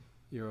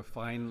You're a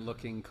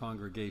fine-looking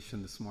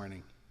congregation this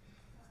morning,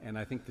 and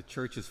I think the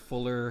church is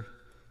fuller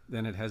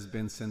than it has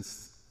been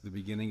since the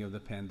beginning of the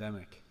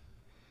pandemic.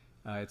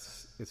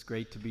 It's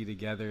great to be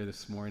together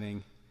this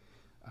morning.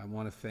 I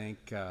want to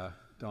thank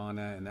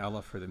Donna and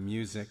Ella for the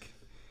music,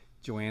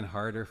 Joanne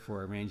Harder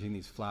for arranging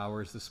these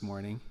flowers this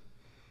morning,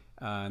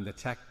 and the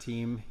tech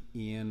team,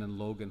 Ian and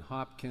Logan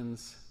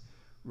Hopkins,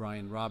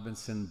 Ryan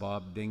Robinson,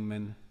 Bob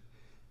Dingman,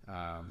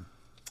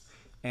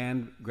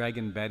 and Greg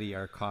and Betty,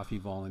 our coffee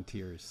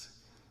volunteers,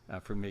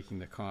 for making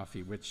the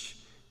coffee, which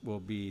will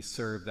be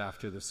served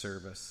after the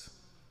service.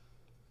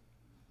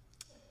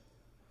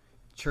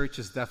 Church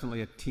is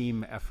definitely a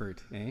team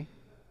effort, eh?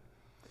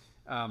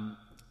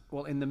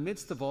 Well, in the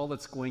midst of all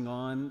that's going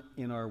on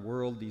in our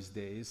world these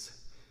days,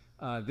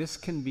 this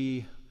can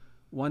be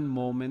one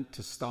moment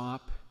to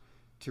stop,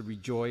 to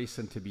rejoice,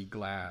 and to be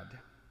glad.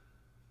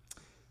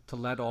 To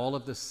let all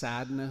of the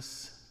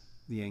sadness,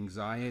 the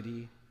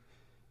anxiety,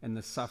 and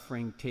the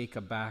suffering take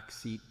a back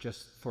seat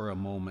just for a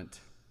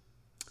moment.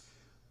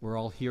 We're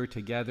all here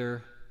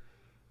together.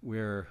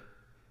 We're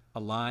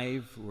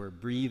alive, we're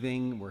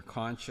breathing, we're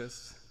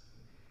conscious.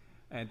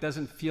 And it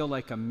doesn't feel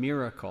like a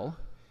miracle,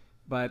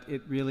 but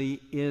it really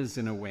is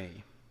in a way.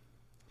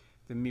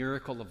 The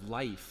miracle of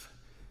life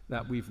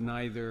that we've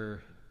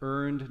neither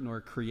earned nor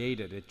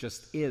created. It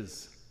just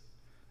is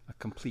a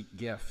complete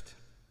gift.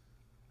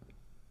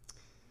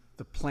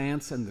 The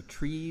plants and the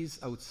trees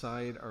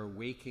outside are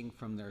waking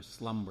from their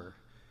slumber.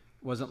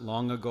 It wasn't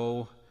long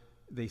ago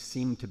they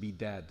seemed to be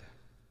dead,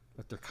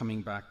 but they're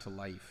coming back to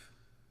life.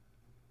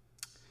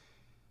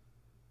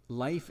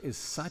 Life is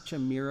such a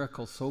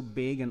miracle, so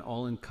big and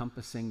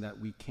all-encompassing that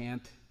we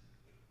can't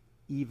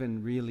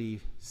even really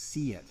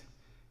see it.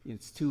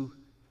 It's too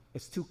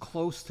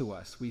close to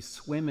us. We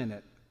swim in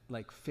it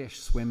like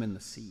fish swim in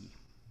the sea.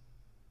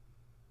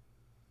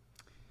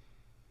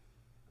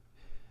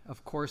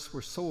 Of course,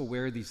 we're so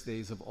aware these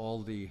days of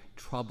all the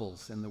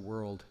troubles in the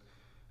world.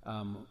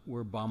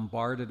 We're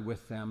bombarded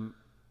with them,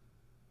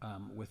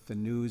 with the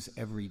news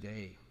every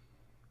day.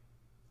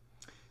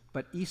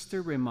 But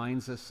Easter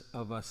reminds us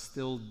of a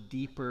still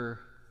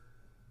deeper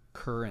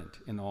current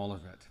in all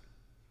of it.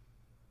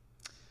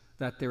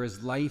 That there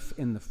is life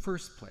in the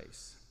first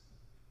place,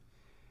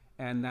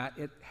 and that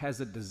it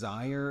has a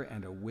desire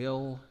and a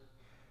will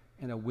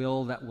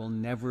that will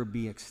never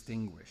be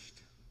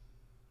extinguished.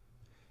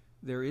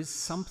 There is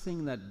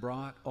something that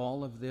brought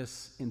all of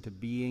this into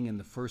being in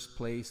the first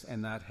place,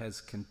 and that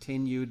has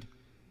continued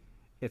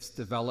its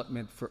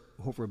development for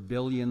over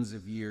billions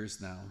of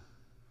years now.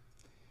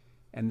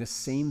 And the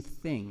same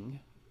thing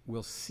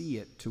will see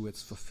it to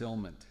its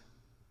fulfillment.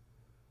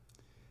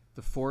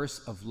 The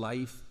force of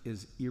life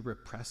is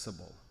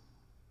irrepressible.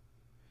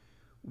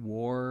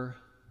 War,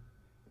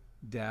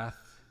 death,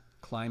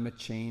 climate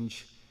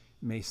change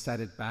may set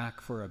it back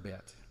for a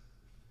bit,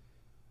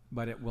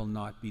 but it will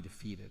not be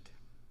defeated.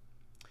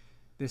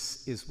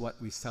 This is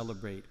what we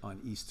celebrate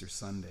on Easter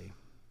Sunday.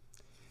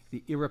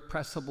 The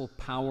irrepressible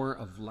power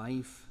of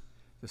life,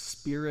 the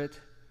Spirit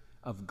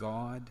of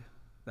God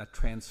that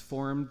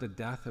transformed the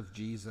death of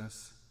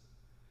Jesus,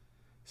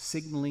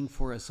 signaling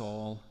for us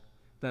all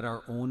that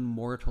our own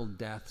mortal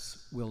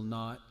deaths will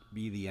not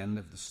be the end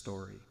of the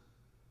story.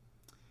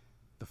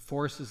 The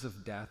forces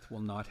of death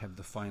will not have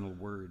the final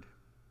word.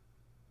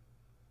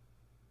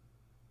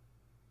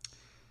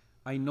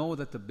 I know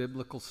that the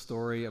biblical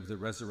story of the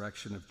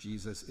resurrection of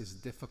Jesus is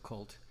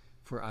difficult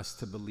for us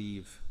to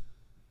believe.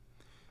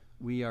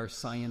 We are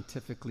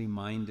scientifically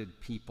minded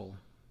people,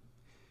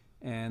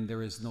 and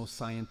there is no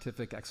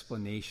scientific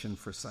explanation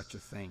for such a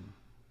thing.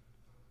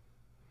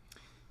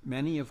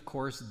 Many, of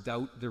course,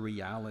 doubt the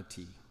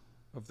reality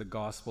of the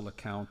gospel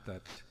account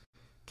that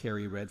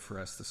Carrie read for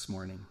us this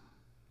morning,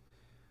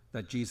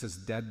 that Jesus'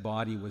 dead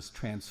body was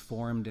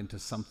transformed into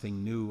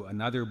something new,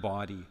 another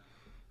body,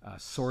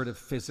 sort of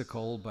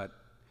physical, but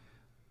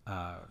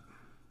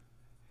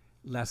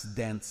less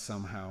dense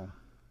somehow.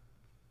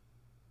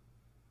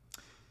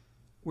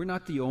 We're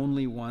not the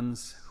only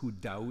ones who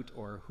doubt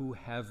or who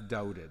have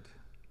doubted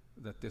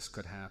that this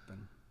could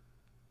happen.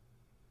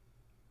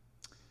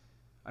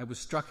 I was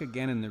struck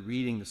again in the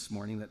reading this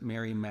morning that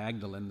Mary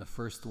Magdalene, the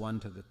first one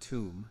to the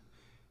tomb,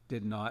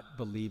 did not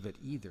believe it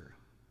either.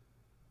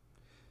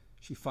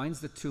 She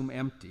finds the tomb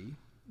empty,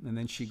 and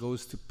then she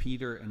goes to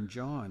Peter and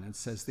John and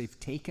says, "They've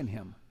taken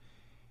him,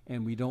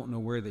 and we don't know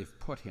where they've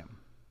put him."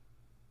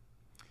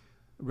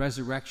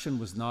 Resurrection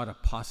was not a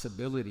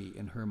possibility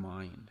in her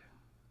mind.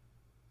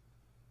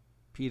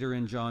 Peter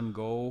and John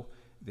go,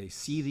 they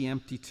see the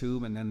empty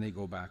tomb, and then they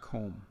go back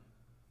home.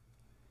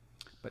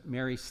 But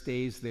Mary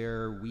stays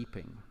there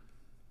weeping.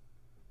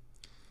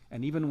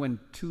 And even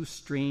when two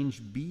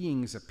strange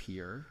beings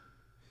appear,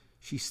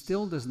 she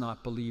still does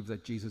not believe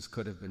that Jesus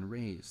could have been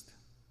raised,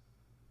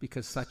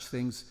 because such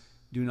things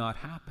do not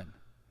happen.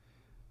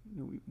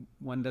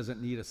 One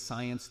doesn't need a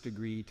science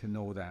degree to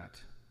know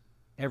that.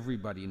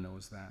 Everybody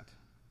knows that.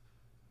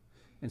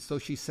 And so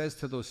she says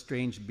to those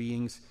strange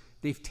beings,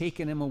 "They've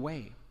taken him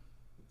away.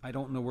 I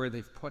don't know where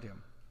they've put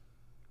him."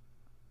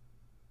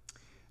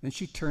 Then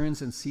she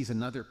turns and sees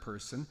another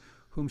person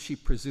whom she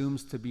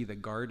presumes to be the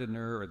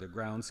gardener or the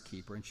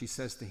groundskeeper. And she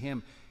says to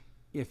him,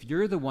 if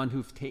you're the one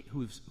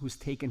who's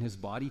taken his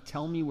body,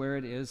 tell me where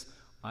it is.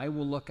 I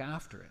will look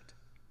after it.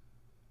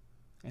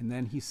 And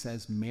then he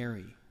says,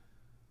 Mary.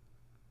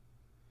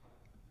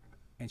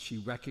 And she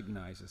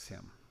recognizes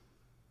him.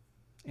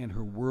 And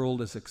her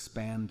world is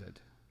expanded.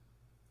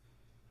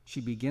 She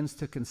begins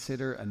to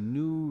consider a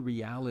new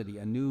reality,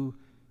 a new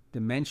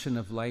dimension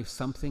of life,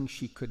 something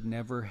she could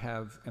never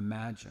have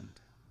imagined.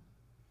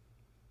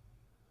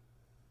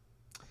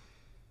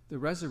 The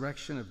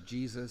resurrection of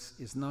Jesus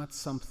is not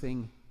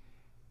something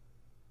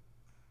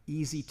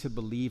easy to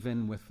believe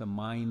in with the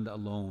mind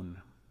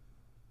alone.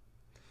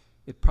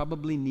 It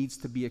probably needs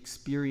to be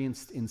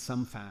experienced in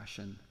some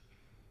fashion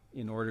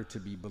in order to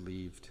be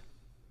believed.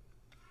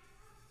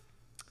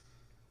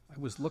 I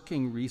was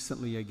looking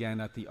recently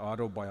again at the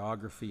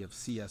autobiography of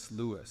C.S.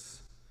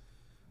 Lewis,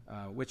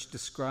 which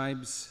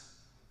describes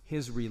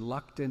his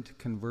reluctant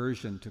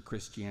conversion to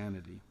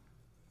Christianity.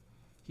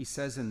 He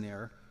says in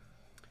there,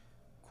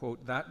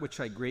 quote, "That which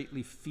I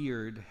greatly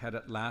feared had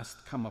at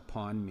last come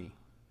upon me.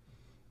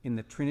 In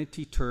the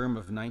Trinity term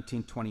of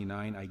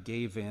 1929, I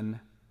gave in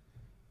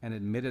and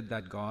admitted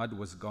that God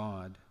was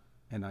God,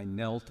 and I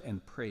knelt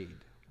and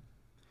prayed.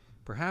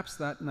 Perhaps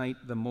that night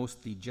the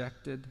most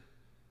dejected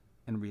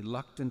and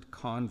reluctant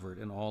convert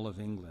in all of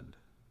England.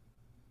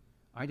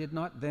 I did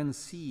not then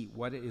see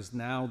what is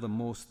now the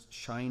most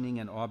shining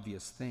and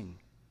obvious thing,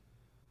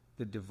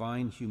 the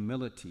divine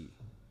humility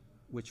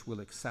which will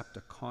accept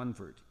a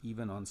convert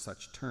even on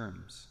such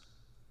terms."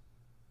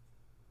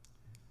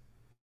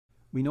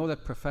 We know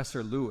that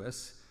Professor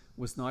Lewis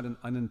was not an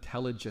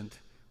unintelligent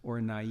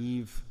or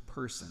naive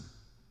person.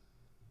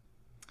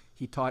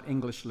 He taught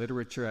English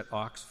literature at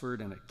Oxford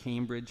and at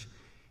Cambridge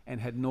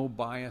and had no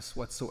bias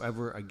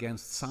whatsoever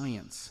against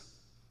science.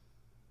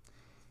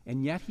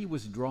 And yet he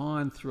was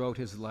drawn throughout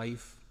his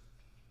life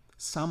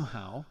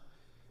somehow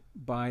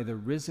by the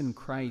risen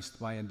Christ,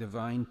 by a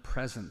divine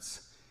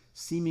presence,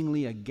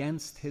 seemingly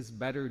against his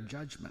better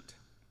judgment.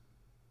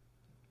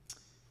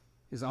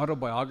 His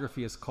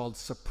autobiography is called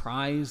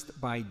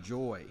Surprised by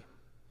Joy.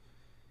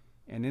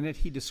 And in it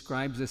he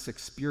describes this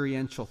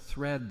experiential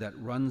thread that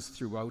runs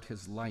throughout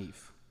his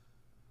life.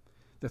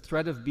 The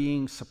thread of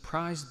being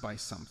surprised by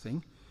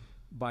something,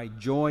 by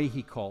joy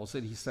he calls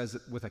it, he says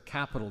it with a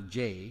capital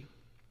J,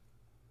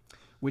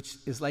 which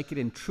is like it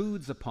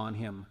intrudes upon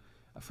him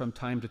from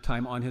time to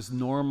time on his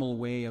normal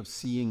way of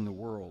seeing the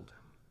world.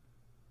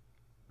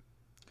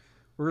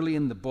 Early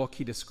in the book,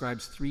 he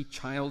describes 3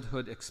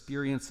 childhood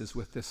experiences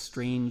with this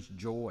strange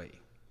joy,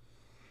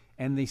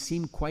 and they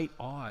seem quite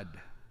odd.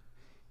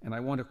 And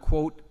I want to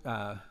quote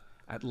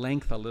at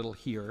length a little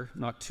here,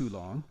 not too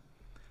long,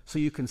 so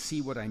you can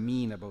see what I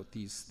mean about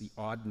the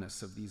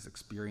oddness of these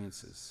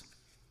experiences.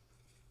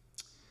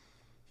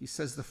 He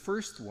says the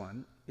first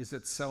one is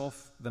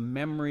itself the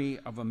memory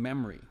of a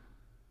memory.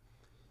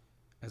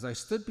 As I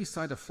stood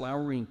beside a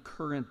flowering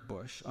currant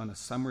bush on a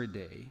summer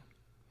day,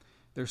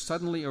 there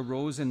suddenly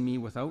arose in me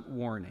without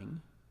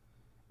warning,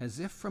 as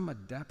if from a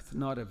depth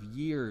not of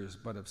years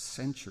but of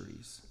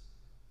centuries,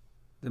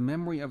 the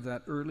memory of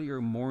that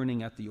earlier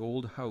morning at the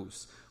old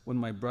house when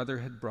my brother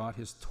had brought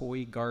his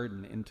toy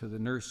garden into the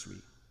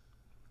nursery.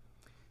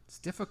 It's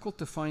difficult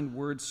to find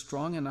words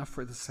strong enough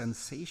for the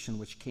sensation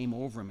which came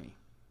over me.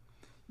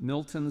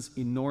 Milton's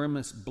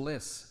enormous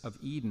bliss of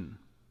Eden,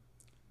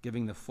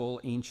 giving the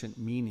full ancient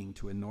meaning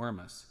to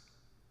enormous,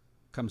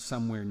 comes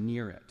somewhere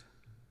near it.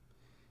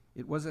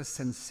 It was a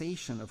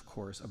sensation, of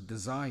course, of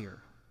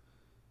desire.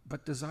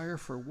 But desire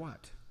for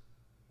what?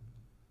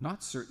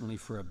 Not certainly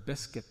for a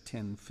biscuit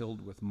tin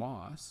filled with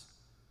moss,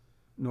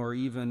 nor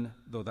even,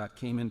 though that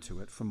came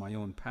into it from my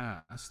own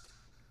past.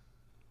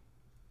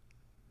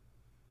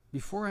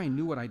 Before I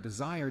knew what I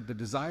desired, the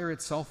desire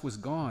itself was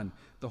gone,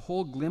 the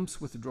whole glimpse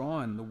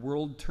withdrawn, the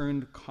world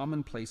turned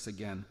commonplace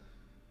again,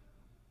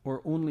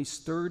 or only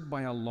stirred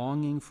by a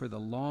longing for the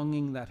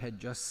longing that had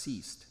just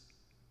ceased.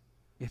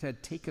 It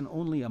had taken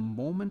only a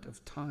moment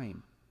of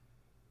time,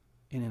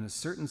 and in a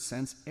certain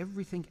sense,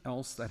 everything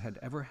else that had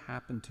ever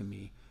happened to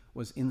me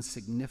was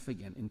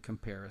insignificant in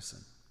comparison.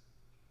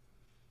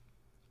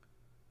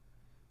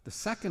 The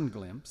second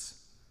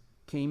glimpse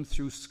came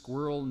through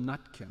Squirrel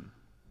Nutkin.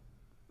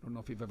 I don't know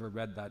if you've ever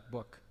read that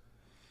book.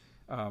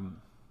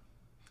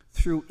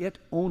 Through it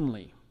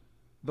only,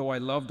 though I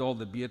loved all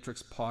the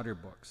Beatrix Potter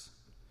books,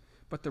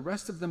 but the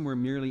rest of them were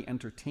merely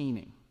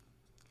entertaining.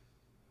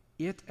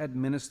 It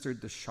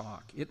administered the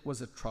shock. It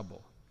was a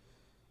trouble.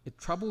 It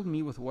troubled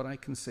me with what I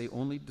can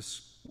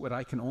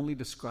only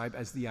describe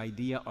as the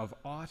idea of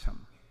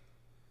autumn.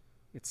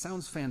 It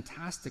sounds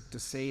fantastic to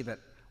say that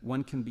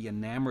one can be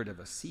enamored of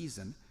a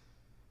season,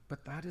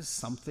 but that is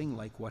something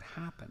like what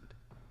happened.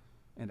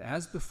 And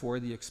as before,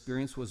 the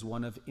experience was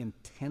one of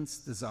intense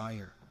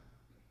desire.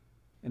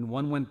 And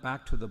one went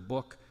back to the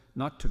book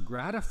not to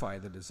gratify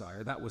the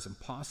desire, that was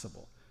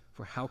impossible,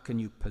 for how can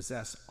you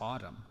possess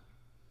autumn,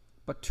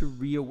 but to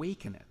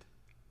reawaken it.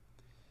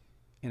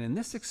 And in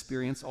this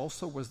experience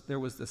also there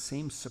was the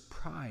same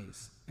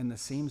surprise and the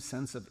same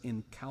sense of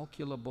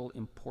incalculable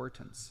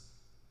importance.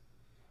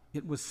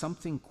 It was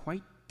something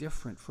quite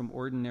different from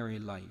ordinary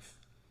life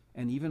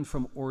and even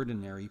from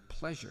ordinary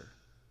pleasure.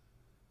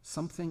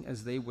 Something,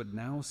 as they would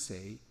now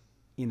say,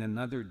 in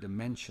another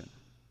dimension.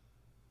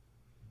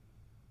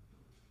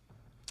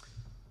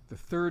 The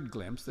third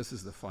glimpse, this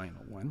is the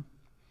final one,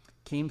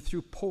 came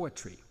through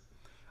poetry.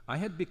 I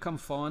had become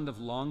fond of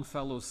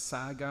Longfellow's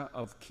saga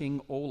of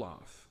King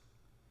Olaf,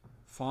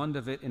 fond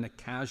of it in a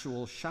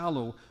casual,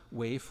 shallow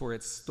way for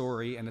its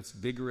story and its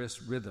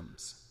vigorous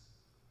rhythms.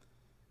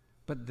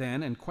 But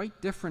then, and quite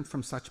different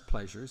from such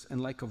pleasures,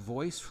 and like a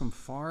voice from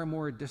far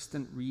more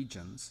distant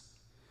regions,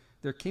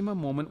 there came a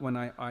moment when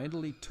I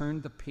idly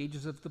turned the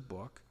pages of the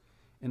book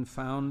and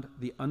found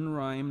the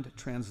unrhymed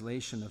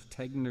translation of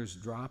Tegner's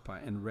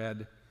Drapa and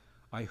read,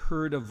 I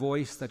heard a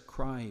voice that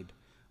cried,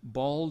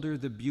 Balder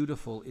the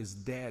Beautiful is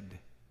dead,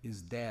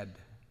 is dead.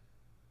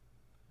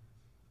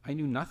 I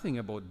knew nothing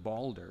about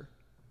Balder,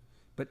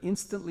 but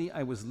instantly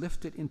I was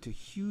lifted into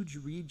huge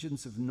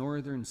regions of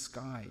northern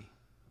sky.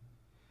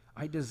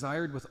 I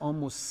desired with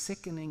almost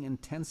sickening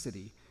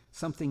intensity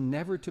something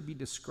never to be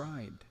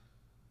described,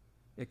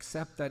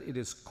 except that it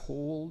is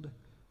cold,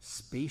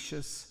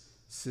 spacious,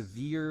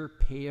 severe,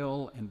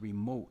 pale, and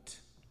remote.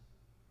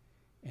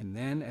 And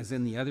then, as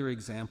in the other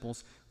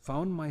examples,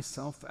 found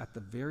myself at the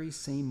very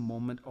same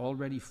moment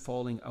already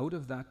falling out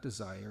of that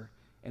desire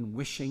and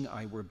wishing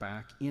I were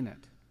back in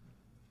it.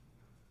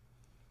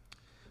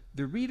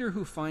 The reader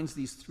who finds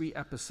these 3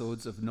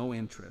 episodes of no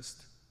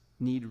interest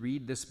need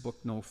read this book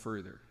no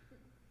further.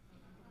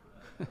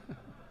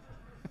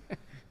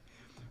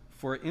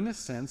 For in a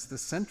sense, the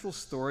central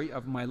story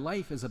of my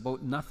life is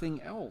about nothing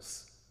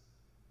else.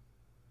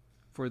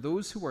 For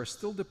those who are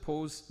still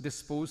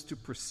disposed to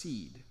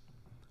proceed,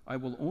 I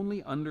will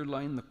only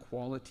underline the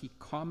quality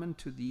common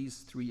to these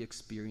 3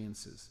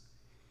 experiences.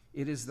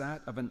 It is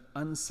that of an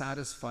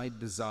unsatisfied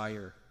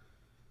desire,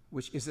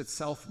 which is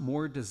itself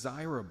more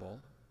desirable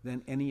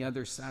than any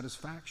other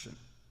satisfaction.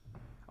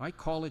 I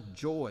call it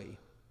joy,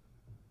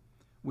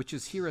 which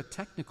is here a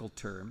technical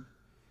term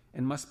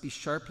and must be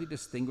sharply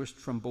distinguished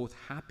from both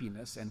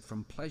happiness and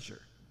from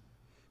pleasure.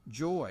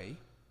 Joy,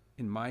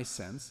 in my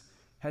sense,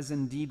 has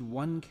indeed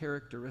one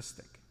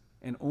characteristic,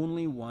 and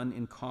only one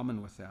in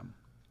common with them: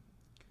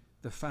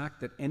 the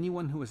fact that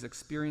anyone who has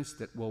experienced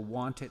it will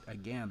want it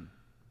again.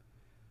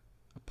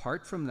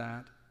 Apart from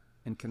that,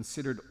 and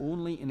considered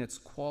only in its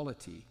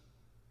quality,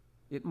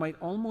 it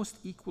might almost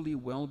equally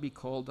well be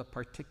called a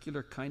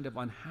particular kind of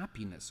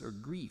unhappiness or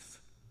grief.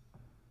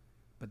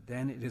 But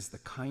then it is the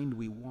kind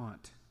we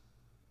want.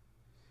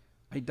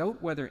 I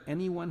doubt whether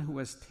anyone who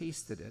has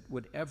tasted it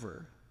would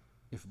ever,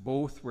 if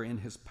both were in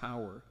his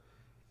power,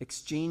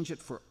 exchange it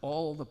for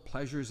all the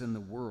pleasures in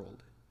the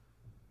world.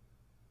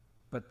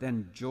 But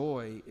then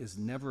joy is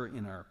never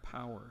in our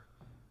power,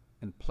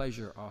 and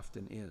pleasure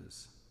often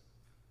is.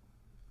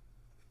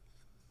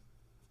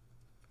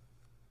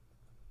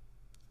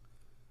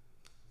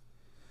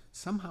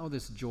 Somehow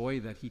this joy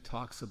that he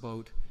talks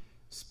about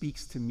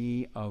speaks to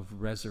me of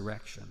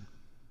resurrection,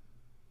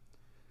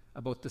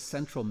 about the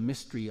central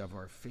mystery of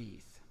our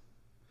faith,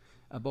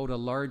 about a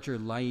larger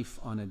life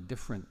on a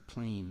different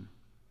plane.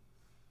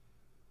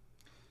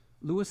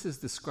 Lewis is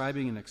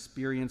describing an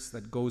experience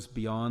that goes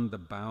beyond the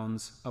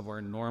bounds of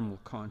our normal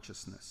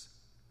consciousness,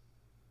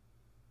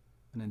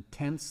 an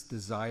intense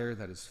desire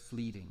that is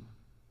fleeting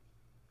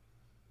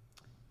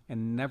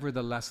and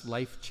nevertheless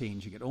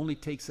life-changing. It only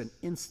takes an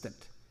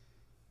instant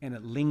and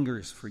it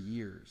lingers for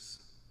years.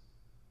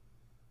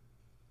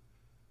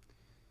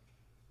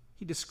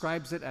 He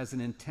describes it as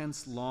an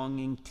intense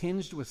longing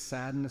tinged with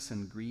sadness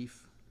and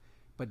grief,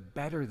 but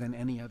better than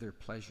any other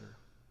pleasure.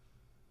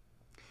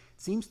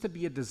 It seems to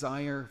be a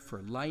desire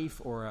for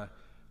life,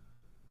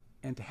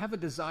 and to have a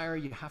desire,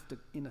 you have to,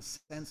 in a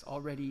sense,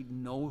 already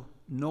know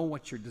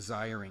what you're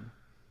desiring,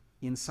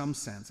 in some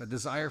sense. A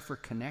desire for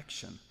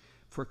connection,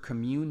 for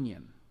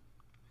communion,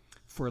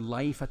 for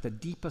life at the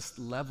deepest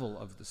level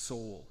of the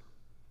soul.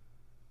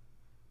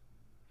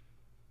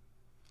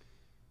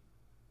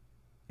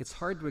 It's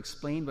hard to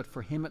explain, but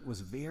for him it was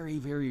very,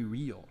 very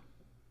real.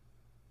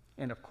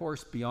 And of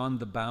course, beyond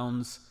the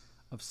bounds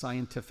of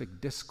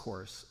scientific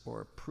discourse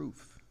or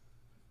proof.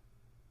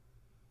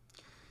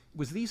 It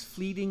was these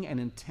fleeting and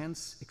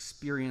intense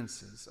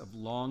experiences of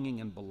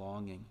longing and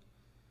belonging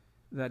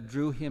that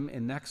drew him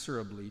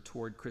inexorably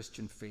toward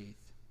Christian faith,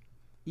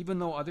 even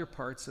though other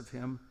parts of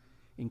him,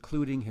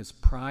 including his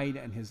pride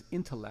and his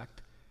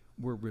intellect,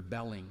 were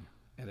rebelling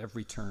at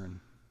every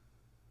turn.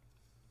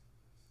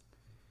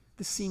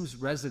 This seems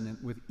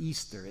resonant with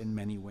Easter in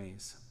many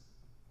ways.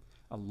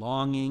 A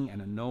longing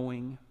and a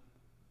knowing,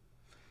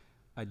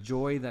 a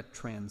joy that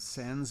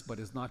transcends but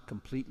is not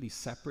completely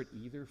separate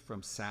either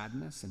from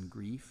sadness and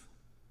grief,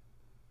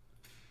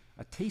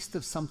 a taste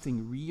of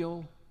something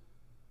real,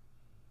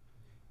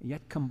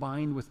 yet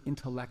combined with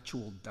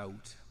intellectual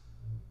doubt.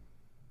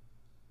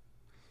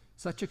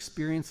 Such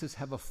experiences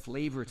have a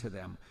flavor to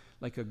them,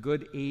 like a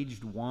good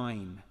aged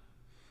wine,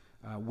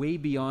 way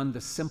beyond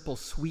the simple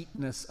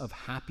sweetness of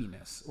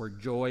happiness or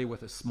joy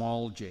with a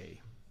small j.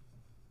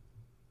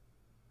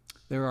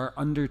 There are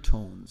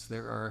undertones,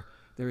 there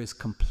there is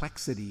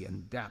complexity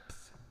and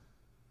depth.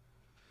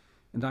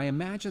 And I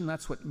imagine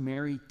that's what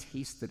Mary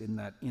tasted in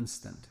that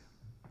instant,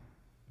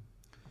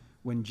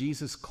 when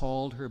Jesus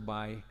called her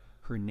by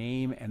her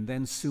name, and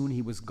then soon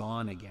he was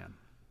gone again.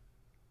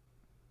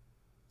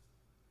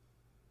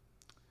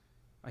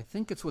 I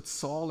think it's what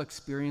Saul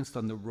experienced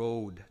on the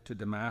road to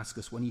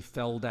Damascus when he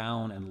fell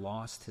down and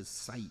lost his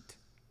sight.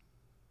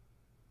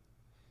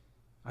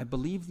 I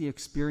believe the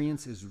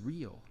experience is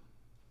real.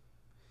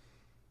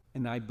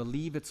 And I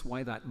believe it's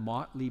why that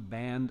motley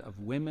band of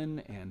women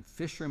and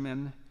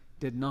fishermen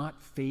did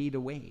not fade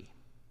away.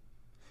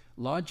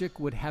 Logic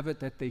would have it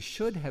that they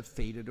should have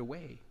faded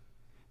away.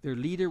 Their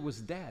leader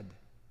was dead.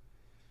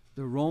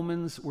 The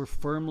Romans were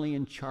firmly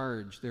in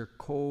charge. Their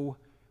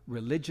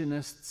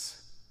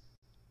co-religionists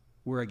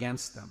were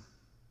against them.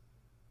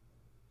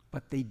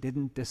 But they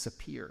didn't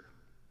disappear.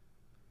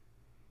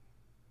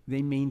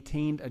 They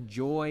maintained a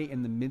joy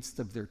in the midst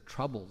of their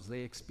troubles.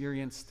 They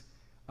experienced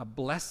a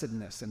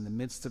blessedness in the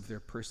midst of their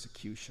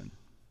persecution.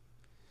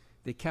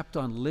 They kept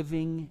on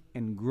living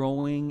and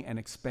growing and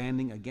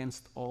expanding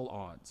against all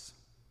odds.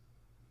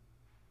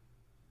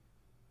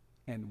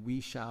 And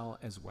we shall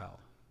as well.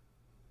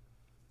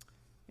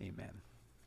 Amen.